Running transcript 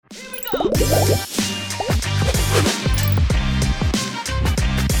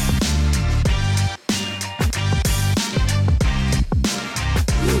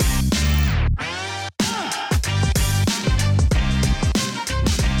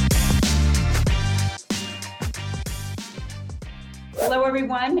Hello,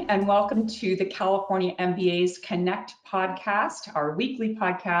 everyone, and welcome to the California MBA's Connect podcast, our weekly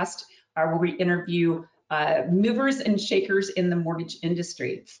podcast where we interview movers and shakers in the mortgage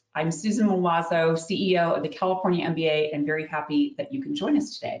industry. I'm Susan Milazzo, CEO of the California MBA, and very happy that you can join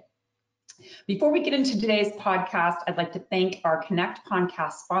us today. Before we get into today's podcast, I'd like to thank our Connect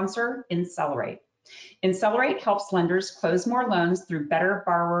podcast sponsor, Insellerate. Insellerate helps lenders close more loans through better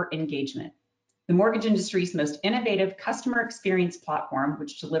borrower engagement. The mortgage industry's most innovative customer experience platform,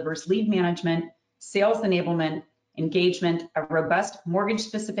 which delivers lead management, sales enablement, engagement, a robust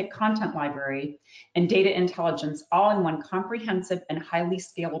mortgage-specific content library, and data intelligence all in one comprehensive and highly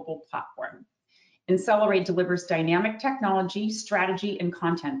scalable platform. Insellerate delivers dynamic technology, strategy, and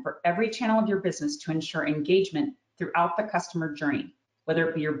content for every channel of your business to ensure engagement throughout the customer journey, whether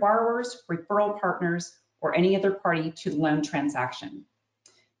it be your borrowers, referral partners, or any other party to the loan transaction.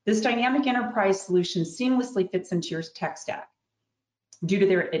 This dynamic enterprise solution seamlessly fits into your tech stack. Due to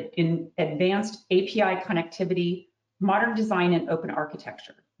their advanced API connectivity, modern design, and open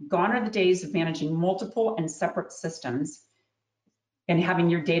architecture. Gone are the days of managing multiple and separate systems and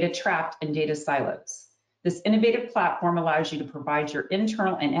having your data trapped in data silos. This innovative platform allows you to provide your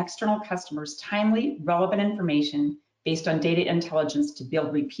internal and external customers timely, relevant information based on data intelligence to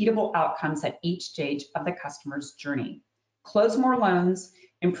build repeatable outcomes at each stage of the customer's journey. Close more loans,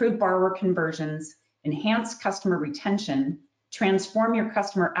 improve borrower conversions, enhance customer retention, transform your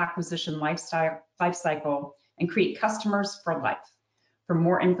customer acquisition lifecycle, and create customers for life. For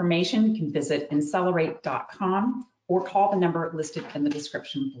more information, you can visit insellerate.com or call the number listed in the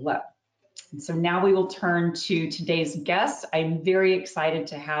description below. And so now we will turn to today's guest. I'm very excited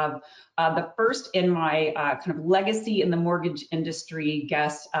to have the first in my kind of legacy in the mortgage industry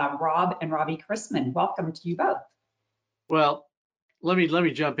guests, Rob and Robbie Chrisman. Welcome to you both. Well, let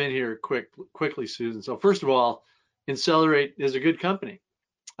me jump in here quickly, Susan. So first of all, Insellerate is a good company,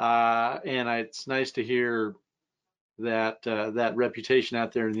 and it's nice to hear that that reputation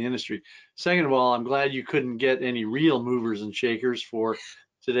out there in the industry. Second of all, I'm glad you couldn't get any real movers and shakers for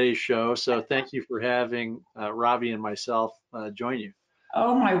today's show. So thank you for having Robbie and myself join you.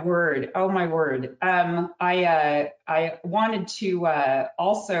 Oh my word! Oh my word! I wanted to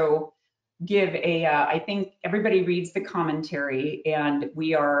also give a, I think everybody reads the commentary, and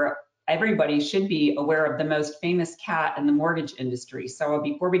everybody should be aware of the most famous cat in the mortgage industry. So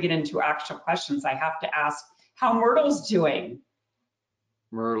before we get into actual questions, I have to ask how Myrtle's doing.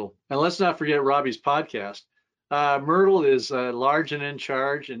 Myrtle, and let's not forget Robbie's podcast. Myrtle is large and in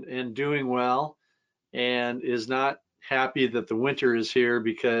charge and doing well, and is not happy that the winter is here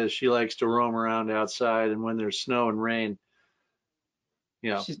because she likes to roam around outside, and when there's snow and rain, you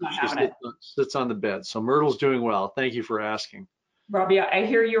know, she sits on the bed. So Myrtle's doing well. Thank you for asking. Robbie, I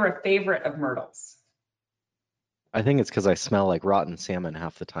hear you're a favorite of Myrtle's. I think it's because I smell like rotten salmon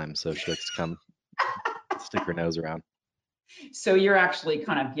half the time, so she likes to come stick her nose around. So you're actually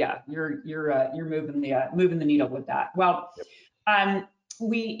kind of, yeah, you're moving the needle with that. Well, yep.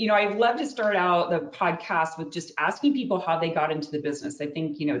 I'd love to start out the podcast with just asking people how they got into the business. I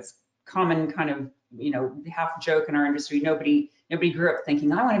think, it's common kind of, half joke in our industry. Nobody grew up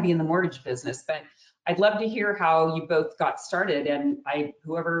thinking, I want to be in the mortgage business, but I'd love to hear how you both got started, and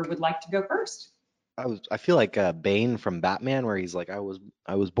whoever would like to go first. I feel like Bane from Batman, where he's like, I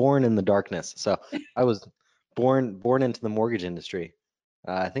was born in the darkness. So I was born into the mortgage industry.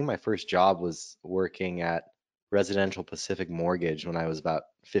 I think my first job was working at Residential Pacific Mortgage when I was about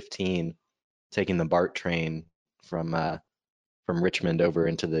 15, taking the BART train from Richmond over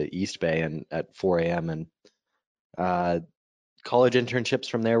into the East Bay and at 4 a.m. and college internships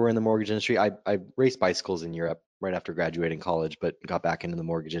from there were in the mortgage industry. I raced bicycles in Europe right after graduating college, but got back into the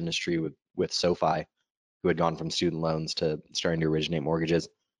mortgage industry with SoFi, who had gone from student loans to starting to originate mortgages,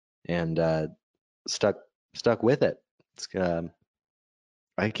 and stuck with it. It's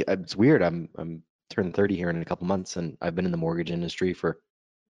weird. I'm turning 30 here in a couple months, and I've been in the mortgage industry for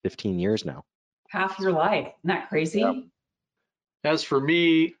 15 years now. Half your life. Isn't that crazy? Yep. As for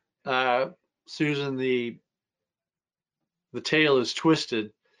me, Susan, the tale is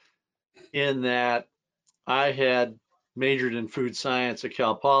twisted in that I had majored in food science at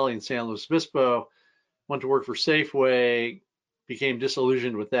Cal Poly in San Luis Obispo, went to work for Safeway, became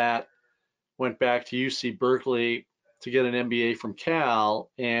disillusioned with that, went back to UC Berkeley to get an MBA from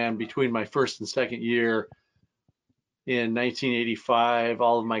Cal, and between my first and second year in 1985,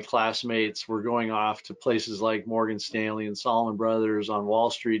 all of my classmates were going off to places like Morgan Stanley and Salomon Brothers on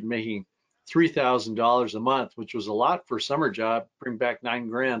Wall Street, making $3,000 a month, which was a lot for a summer job, bring back $9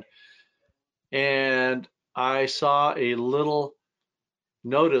 grand. And I saw a little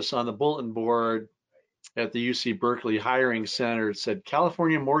notice on the bulletin board at the UC Berkeley Hiring Center. It said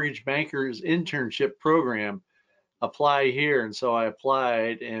California Mortgage Bankers Internship Program. Apply here. And so I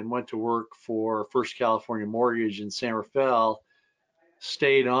applied and went to work for First California Mortgage in San Rafael,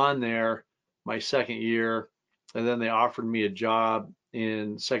 stayed on there my second year, and then they offered me a job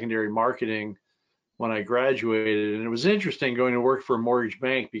in secondary marketing when I graduated. And it was interesting going to work for a mortgage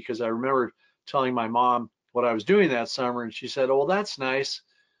bank because I remember telling my mom what I was doing that summer, and she said, "Oh, well, that's nice.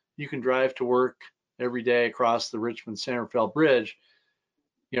 You can drive to work every day across the Richmond San Rafael Bridge.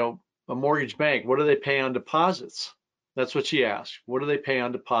 You know, a mortgage bank, what do they pay on deposits?" That's what she asked. What do they pay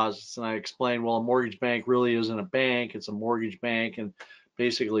on deposits? And I explained, well, a mortgage bank really isn't a bank. It's a mortgage bank and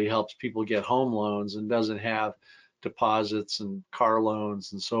basically helps people get home loans and doesn't have deposits and car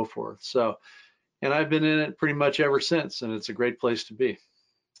loans and so forth. So, and I've been in it pretty much ever since, and it's a great place to be.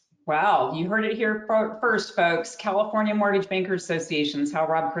 Wow, you heard it here first, folks. California Mortgage Bankers Associations, how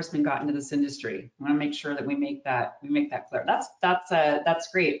Rob Chrisman got into this industry. I want to make sure that we make that clear. That's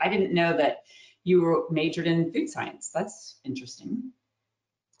great. I didn't know that you majored in food science. That's interesting.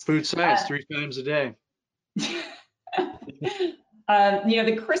 Food science 3 times a day. The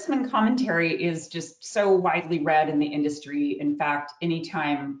Chrisman commentary is just so widely read in the industry. In fact,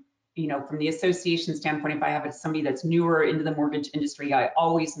 anytime, from the association standpoint, if I have somebody that's newer into the mortgage industry, I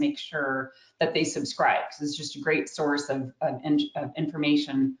always make sure that they subscribe because it's just a great source of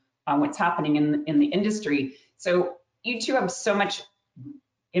information on what's happening in the industry. So you two have so much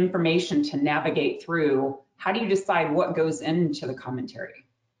information to navigate through. How do you decide what goes into the commentary?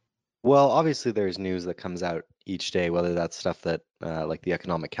 Well, obviously there's news that comes out each day, whether that's stuff that like the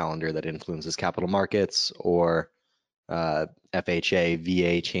economic calendar that influences capital markets or FHA,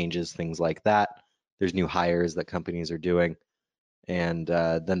 VA changes, things like that. There's new hires that companies are doing, and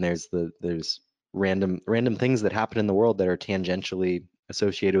then there's random things that happen in the world that are tangentially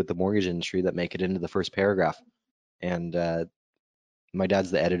associated with the mortgage industry that make it into the first paragraph. And my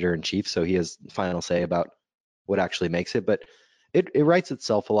dad's the editor in chief, so he has final say about what actually makes it. But it writes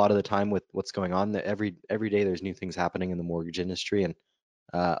itself a lot of the time with what's going on. That every day there's new things happening in the mortgage industry, and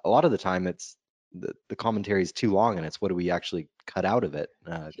a lot of the time it's the commentary is too long, and it's what do we actually cut out of it?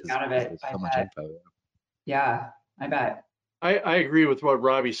 Out of it, there's I so much bet. info. Yeah, I bet. I agree with what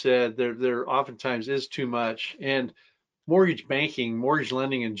Robbie said. There oftentimes is too much, and mortgage banking, mortgage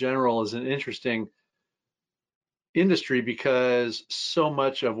lending in general is an interesting industry because so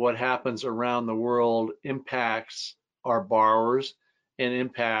much of what happens around the world impacts our borrowers and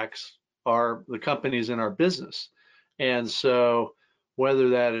impacts the companies in our business. And so whether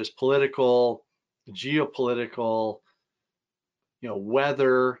that is political, geopolitical,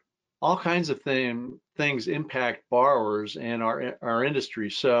 weather, all kinds of things impact borrowers and our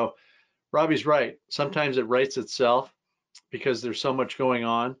industry. So Robbie's right. Sometimes it writes itself because there's so much going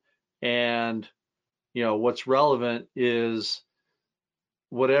on, and what's relevant is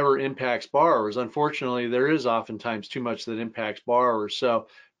whatever impacts borrowers. Unfortunately, there is oftentimes too much that impacts borrowers. So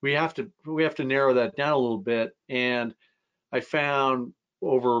we have to narrow that down a little bit. And I found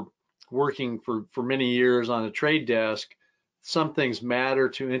over working for many years on a trade desk, some things matter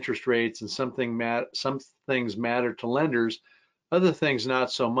to interest rates and some things matter to lenders, other things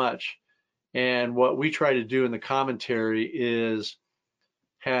not so much. And what we try to do in the commentary is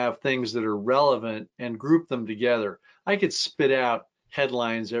have things that are relevant and group them together. I could spit out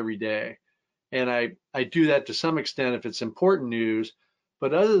headlines every day, and I do that to some extent if it's important news.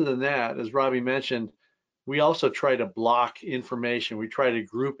 But other than that, as Robbie mentioned, we also try to block information. We try to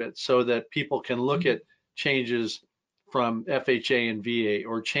group it so that people can look at changes from FHA and VA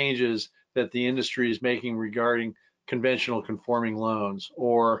or changes that the industry is making regarding conventional conforming loans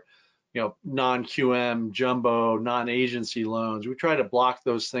or non-QM, jumbo, non-agency loans. We try to block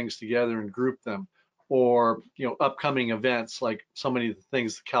those things together and group them, or upcoming events like so many of the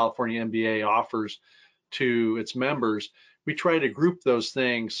things the California MBA offers to its members. We try to group those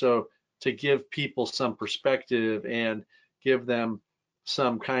things so to give people some perspective and give them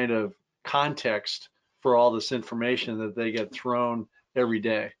some kind of context for all this information that they get thrown every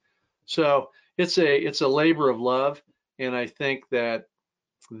day. So it's a labor of love, and I think that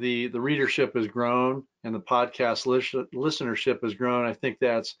the readership has grown and the podcast listenership has grown. I think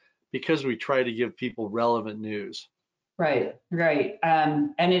that's because we try to give people relevant news. Right.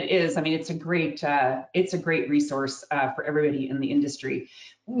 And it is, it's a great resource for everybody in the industry.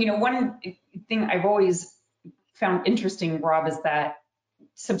 One thing I've always found interesting, Rob, is that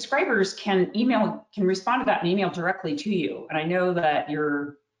subscribers can respond to that and email directly to you. And I know that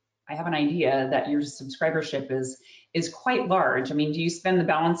I have an idea that your subscribership is quite large. Do you spend the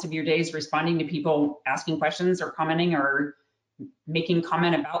balance of your days responding to people asking questions or commenting or making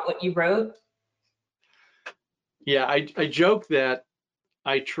comment about what you wrote? Yeah, I joke that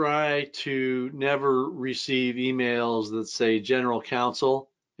I try to never receive emails that say general counsel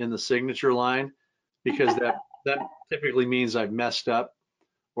in the signature line, because that typically means I've messed up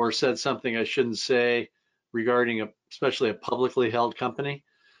or said something I shouldn't say regarding especially a publicly held company.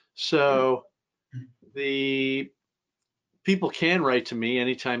 So the people can write to me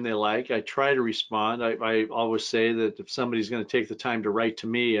anytime they like. I try to respond. I always say that if somebody's going to take the time to write to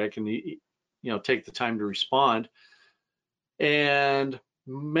me, I can, take the time to respond. And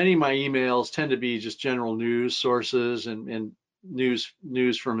many of my emails tend to be just general news sources and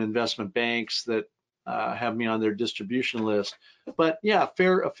news from investment banks that have me on their distribution list. But yeah,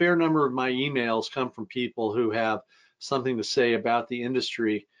 a fair number of my emails come from people who have something to say about the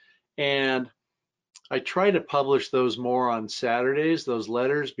industry. And I try to publish those more on Saturdays, those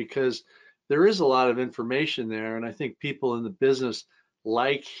letters, because there is a lot of information there. And I think people in the business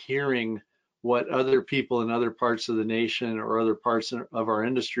like hearing what other people in other parts of the nation or other parts of our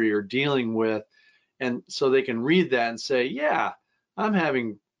industry are dealing with. And so they can read that and say, yeah, I'm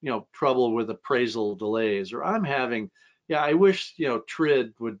having, trouble with appraisal delays, or I'm having, yeah, I wish,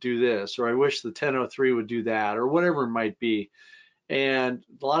 TRID would do this, or I wish the 1003 would do that, or whatever it might be. And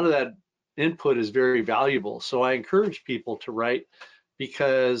a lot of that input is very valuable. So I encourage people to write,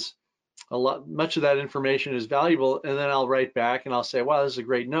 because much of that information is valuable. And then I'll write back and I'll say, wow, this is a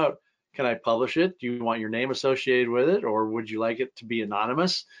great note. Can I publish it? Do you want your name associated with it, or would you like it to be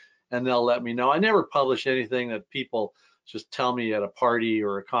anonymous? And they'll let me know. I never publish anything that people just tell me at a party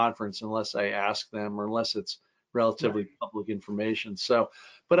or a conference unless I ask them, or unless it's relatively public information. So,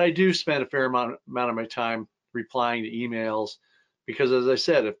 but I do spend a fair amount of my time replying to emails, because as I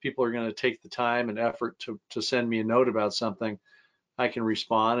said, if people are going to take the time and effort to send me a note about something, I can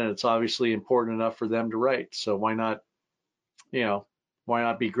respond, and it's obviously important enough for them to write. So you know, why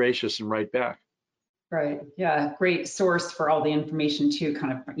not be gracious and write back? Right. Yeah. Great source for all the information too,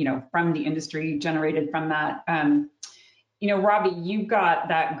 kind of, from the industry generated from that. Robbie, you've got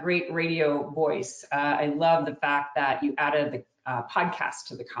that great radio voice. I love the fact that you added the podcast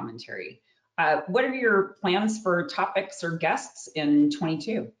to the commentary. What are your plans for topics or guests in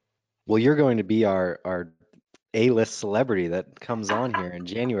 22? Well, you're going to be our A-list celebrity that comes on here in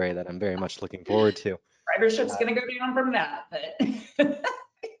January that I'm very much looking forward to. Ridership's going to go down from that, but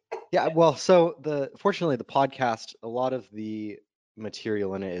Yeah, well, fortunately the podcast, a lot of the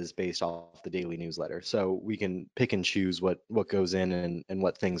material in it is based off the daily newsletter. So we can pick and choose what goes in and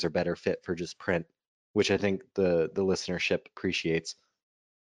what things are better fit for just print, which I think the listenership appreciates.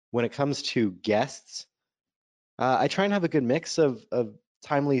 When it comes to guests, I try and have a good mix of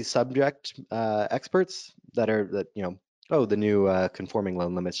timely subject experts oh, the new conforming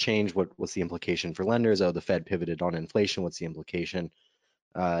loan limits change. What's the implication for lenders? Oh, the Fed pivoted on inflation. What's the implication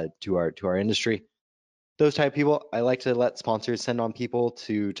to our industry? Those type of people. I like to let sponsors send on people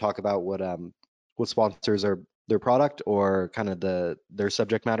to talk about what sponsors are their product or kind of their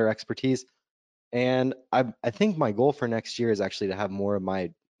subject matter expertise. And I think my goal for next year is actually to have more of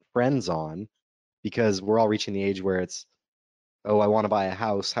my friends on, because we're all reaching the age where it's, oh, I want to buy a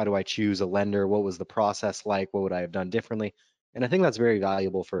house. How do I choose a lender? What was the process like? What would I have done differently? And I think that's very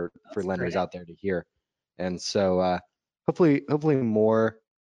valuable for that's lenders great. out there to hear. And so hopefully more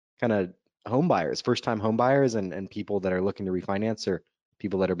kind of home buyers, first time home buyers, and people that are looking to refinance, or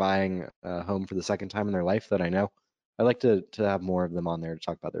people that are buying a home for the second time in their life that I know. I like to have more of them on there to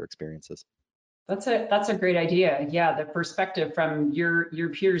talk about their experiences. That's a great idea. Yeah, the perspective from your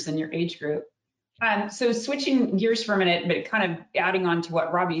peers in your age group. So switching gears for a minute, but kind of adding on to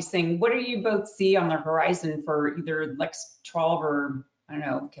what Robbie's saying, what do you both see on the horizon for either next 12 or I don't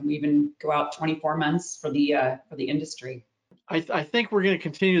know, can we even go out 24 months for the industry? I think we're going to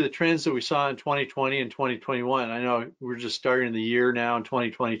continue the trends that we saw in 2020 and 2021. I know we're just starting the year now in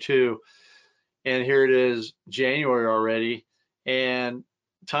 2022, and here it is January already, and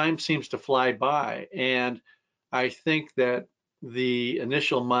time seems to fly by. And I think that the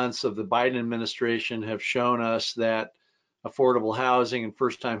initial months of the Biden administration have shown us that affordable housing and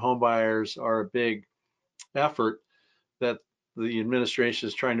first-time homebuyers are a big effort that the administration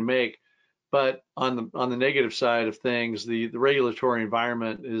is trying to make. But on the negative side of things, the regulatory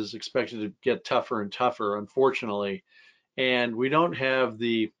environment is expected to get tougher and tougher, unfortunately. And we don't have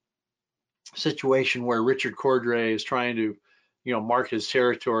the situation where Richard Cordray is trying to, mark his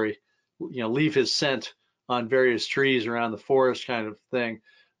territory, leave his scent on various trees around the forest kind of thing.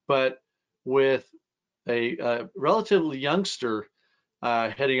 But with a relatively youngster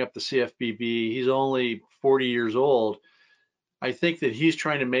heading up the CFPB, he's only 40 years old. I think that he's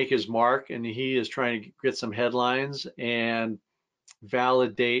trying to make his mark, and he is trying to get some headlines and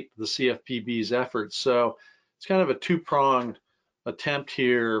validate the CFPB's efforts. So it's kind of a two-pronged attempt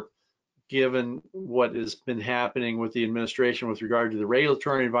here, given what has been happening with the administration with regard to the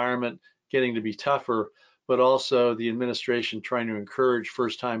regulatory environment getting to be tougher, but also the administration trying to encourage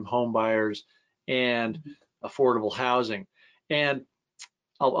first-time home buyers and affordable housing. And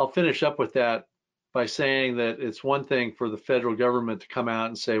I'll finish up with that by saying that it's one thing for the federal government to come out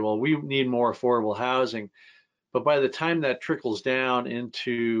and say, well, we need more affordable housing. But by the time that trickles down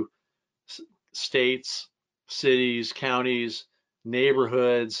into states, cities, counties,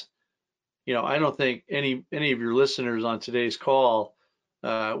 neighborhoods, I don't think any of your listeners on today's call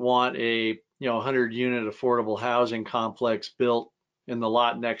want a 100-unit affordable housing complex built in the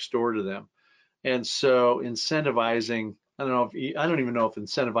lot next door to them. And so incentivizing, I don't even know if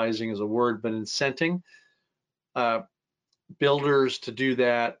incentivizing is a word, but incenting builders to do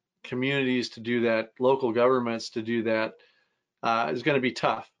that, communities to do that, local governments to do that is going to be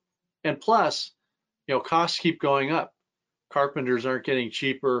tough. And plus, costs keep going up. Carpenters aren't getting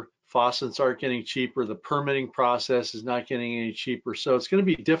cheaper. Faucets aren't getting cheaper. The permitting process is not getting any cheaper. So it's going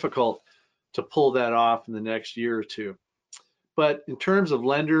to be difficult to pull that off in the next year or two. But in terms of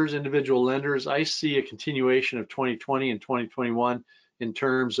lenders, individual lenders, I see a continuation of 2020 and 2021 in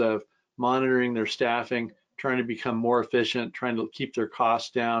terms of monitoring their staffing, trying to become more efficient, trying to keep their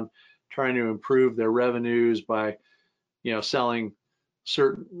costs down, trying to improve their revenues by, selling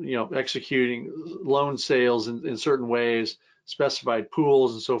certain, executing loan sales in certain ways, specified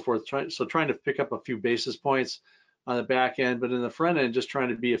pools and so forth. So trying to pick up a few basis points on the back end, but in the front end, just trying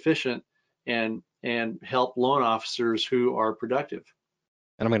to be efficient and help loan officers who are productive.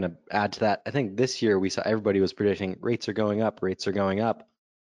 And I'm going to add to that. I think this year we saw everybody was predicting rates are going up,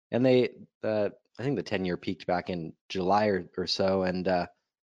 and I think the 10-year peaked back in July or so, and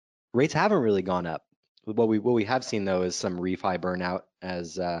rates haven't really gone up. What we have seen though is some refi burnout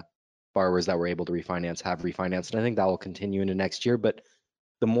as borrowers that were able to refinance have refinanced, and I think that will continue into next year. But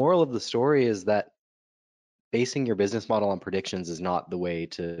the moral of the story is that basing your business model on predictions is not the way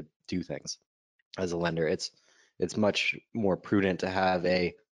to do things as a lender. It's much more prudent to have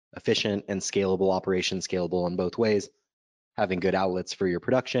a efficient and scalable operation, scalable in both ways, having good outlets for your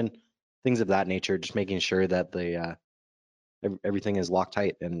production, things of that nature, just making sure that everything is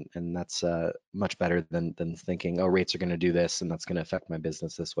Loctite, and that's much better than thinking, oh, rates are going to do this and that's going to affect my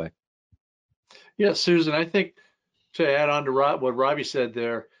business this way. Yeah, Susan, I think to add on to what Robbie said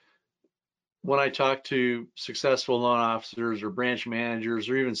there, when I talk to successful loan officers or branch managers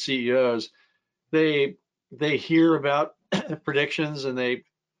or even CEOs, they hear about predictions and they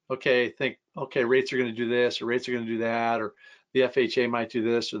think, okay, rates are going to do this or rates are going to do that, or the FHA might do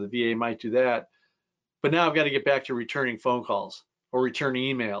this or the VA might do that. But now I've got to get back to returning phone calls or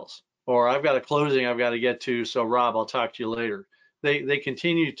returning emails, or I've got a closing I've got to get to. So Rob, I'll talk to you later. They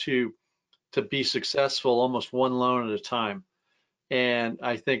continue to be successful almost one loan at a time. And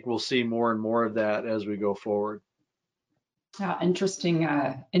I think we'll see more and more of that as we go forward. Interesting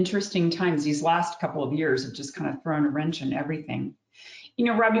times. These last couple of years have just kind of thrown a wrench in everything.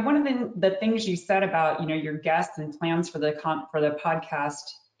 Robbie, one of the things you said about, your guests and plans for the podcast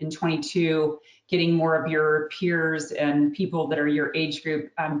in 22, getting more of your peers and people that are your age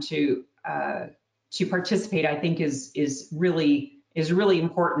group to participate, I think is really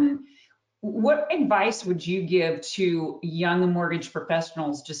important. What advice would you give to young mortgage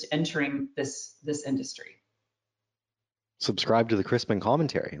professionals just entering this industry? Subscribe to the Crispin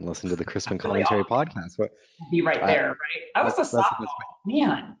Commentary and listen to the Crispin Commentary podcast. Be right there, right? I was a sophomore,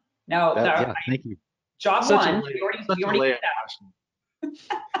 man. No, yeah, thank you. Job such one. You already did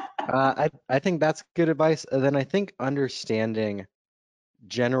that. I think that's good advice. And then I think understanding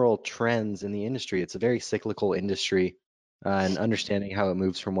general trends in the industry. It's a very cyclical industry, and understanding how it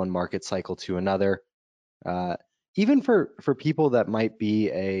moves from one market cycle to another. Even for people that might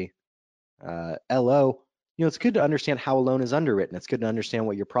be a LO, it's good to understand how a loan is underwritten. It's good to understand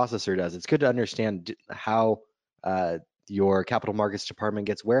what your processor does. It's good to understand how your capital markets department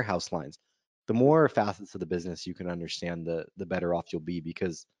gets warehouse lines. The more facets of the business you can understand, the better off you'll be,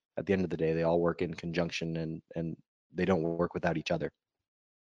 because at the end of the day, they all work in conjunction and they don't work without each other.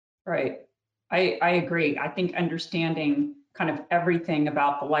 Right. I agree. I think understanding kind of everything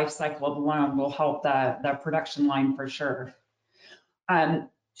about the life cycle of a loan will help the production line for sure.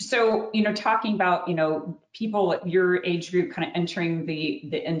 So, talking about, people at your age group kind of entering the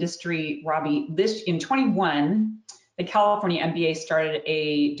industry, Robbie, in 21, the California MBA started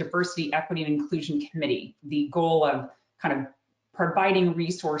a diversity, equity, and inclusion committee. The goal of kind of providing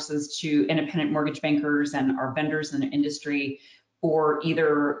resources to independent mortgage bankers and our vendors in the industry for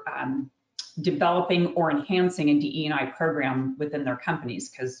either developing or enhancing a DE&I program within their companies.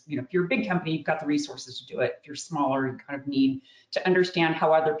 Because if you're a big company, you've got the resources to do it. If you're smaller, you kind of need to understand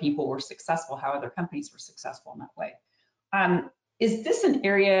how other people were successful, how other companies were successful in that way. Is this an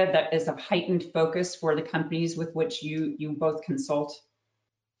area that is of heightened focus for the companies with which you both consult?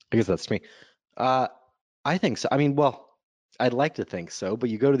 I guess that's me. I think so. I mean, well, I'd like to think so,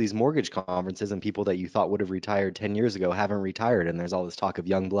 but you go to these mortgage conferences and people that you thought would have retired 10 years ago haven't retired, and there's all this talk of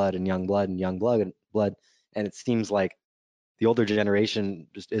young blood and young blood and young blood, and it seems like the older generation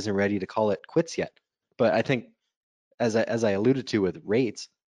just isn't ready to call it quits yet. But I think, as I alluded to with rates,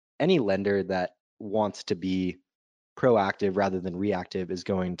 any lender that wants to be proactive rather than reactive is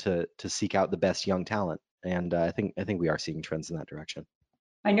going to seek out the best young talent, and I think we are seeing trends in that direction.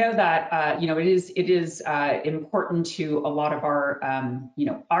 I know that it is important to a lot of our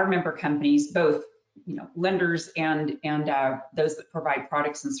our member companies, both lenders and those that provide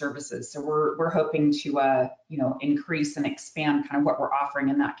products and services. So we're hoping to increase and expand kind of what we're offering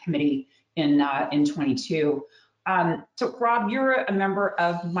in that committee in 22. So Rob, you're a member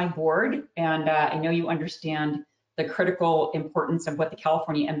of my board, and I know you understand the critical importance of what the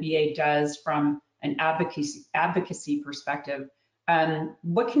California MBA does from an advocacy perspective.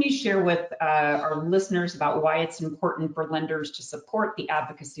 What can you share with our listeners about why it's important for lenders to support the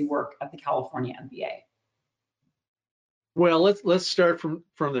advocacy work of the California MBA? Well, let's start from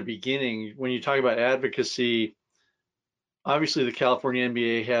the beginning. When you talk about advocacy, obviously the California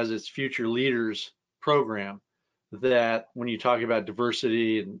MBA has its Future Leaders program that when you talk about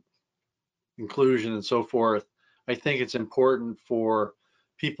diversity and inclusion and so forth, I think it's important for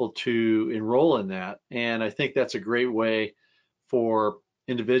people to enroll in that. And I think that's a great way for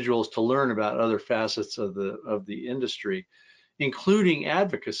individuals to learn about other facets of the industry, including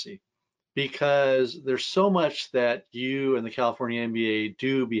advocacy, because there's so much that you and the California MBA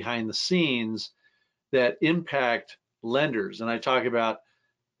do behind the scenes that impact lenders. And I talk about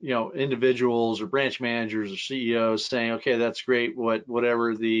individuals or branch managers or CEOs saying, okay, that's great,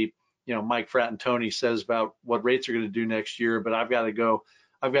 whatever the Mike Fratantoni says about what rates are going to do next year, but I've got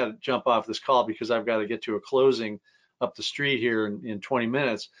to jump off this call because I've got to get to a closing up the street here in 20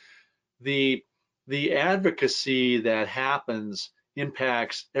 minutes. The advocacy that happens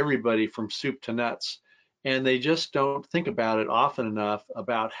impacts everybody from soup to nuts, and they just don't think about it often enough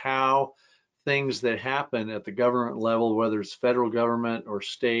about how things that happen at the government level, whether it's federal government or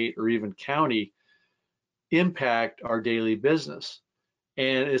state or even county, impact our daily business.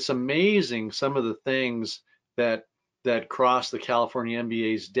 And it's amazing some of the things that cross the California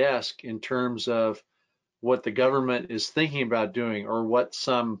MBA's desk in terms of what the government is thinking about doing, or what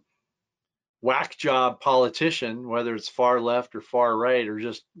some whack job politician, whether it's far left or far right, or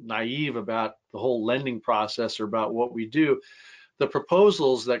just naive about the whole lending process or about what we do, the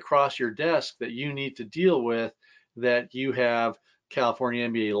proposals that cross your desk that you need to deal with, that you have California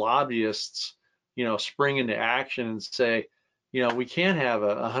MBA lobbyists, spring into action and say, we can't have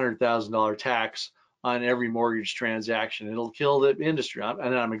a $100,000 tax on every mortgage transaction. It'll kill the industry.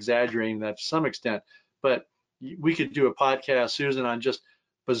 And I'm exaggerating that to some extent, but we could do a podcast, Susan, on just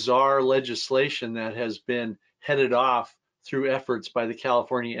bizarre legislation that has been headed off through efforts by the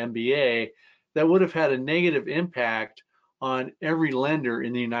California MBA that would have had a negative impact on every lender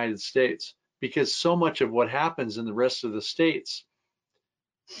in the United States, because so much of what happens in the rest of the states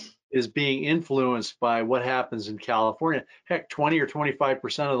is being influenced by what happens in California. Heck, 20 or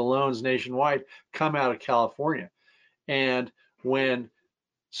 25% of the loans nationwide come out of California. And when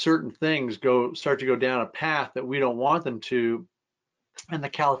certain things start to go down a path that we don't want them to, and the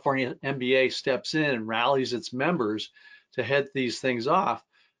California MBA steps in and rallies its members to head these things off,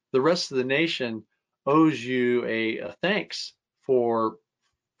 the rest of the nation owes you a thanks for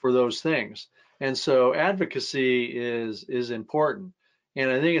those things. And so advocacy is important, and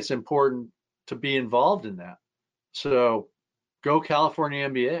I think it's important to be involved in that. So go California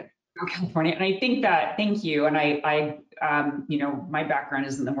MBA. California. And I think that, thank you. And I my background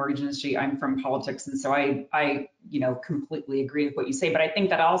is in the mortgage industry. I'm from politics. And so I completely agree with what you say. But I think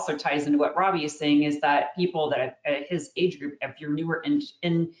that also ties into what Robbie is saying, is that people that at his age group, if you're newer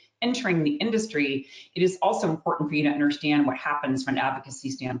in entering the industry, it is also important for you to understand what happens from an advocacy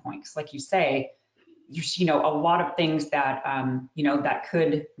standpoint. Because like you say, there's a lot of things that that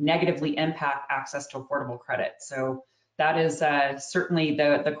could negatively impact access to affordable credit. So that is certainly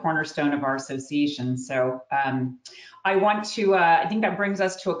the cornerstone of our association. So I want to, I think that brings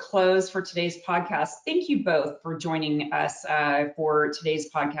us to a close for today's podcast. Thank you both for joining us for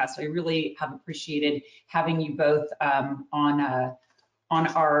today's podcast. I really have appreciated having you both on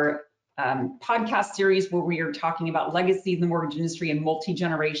our podcast series where we are talking about legacy in the mortgage industry and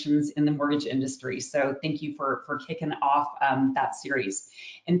multi-generations in the mortgage industry. So thank you for kicking off that series.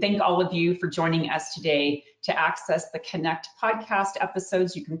 And thank all of you for joining us today. To access the Connect podcast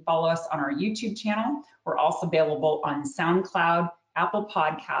episodes, you can follow us on our YouTube channel. We're also available on SoundCloud, Apple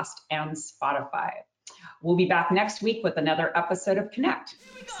Podcast, and Spotify. We'll be back next week with another episode of Connect.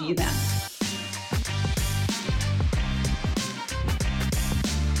 See you then.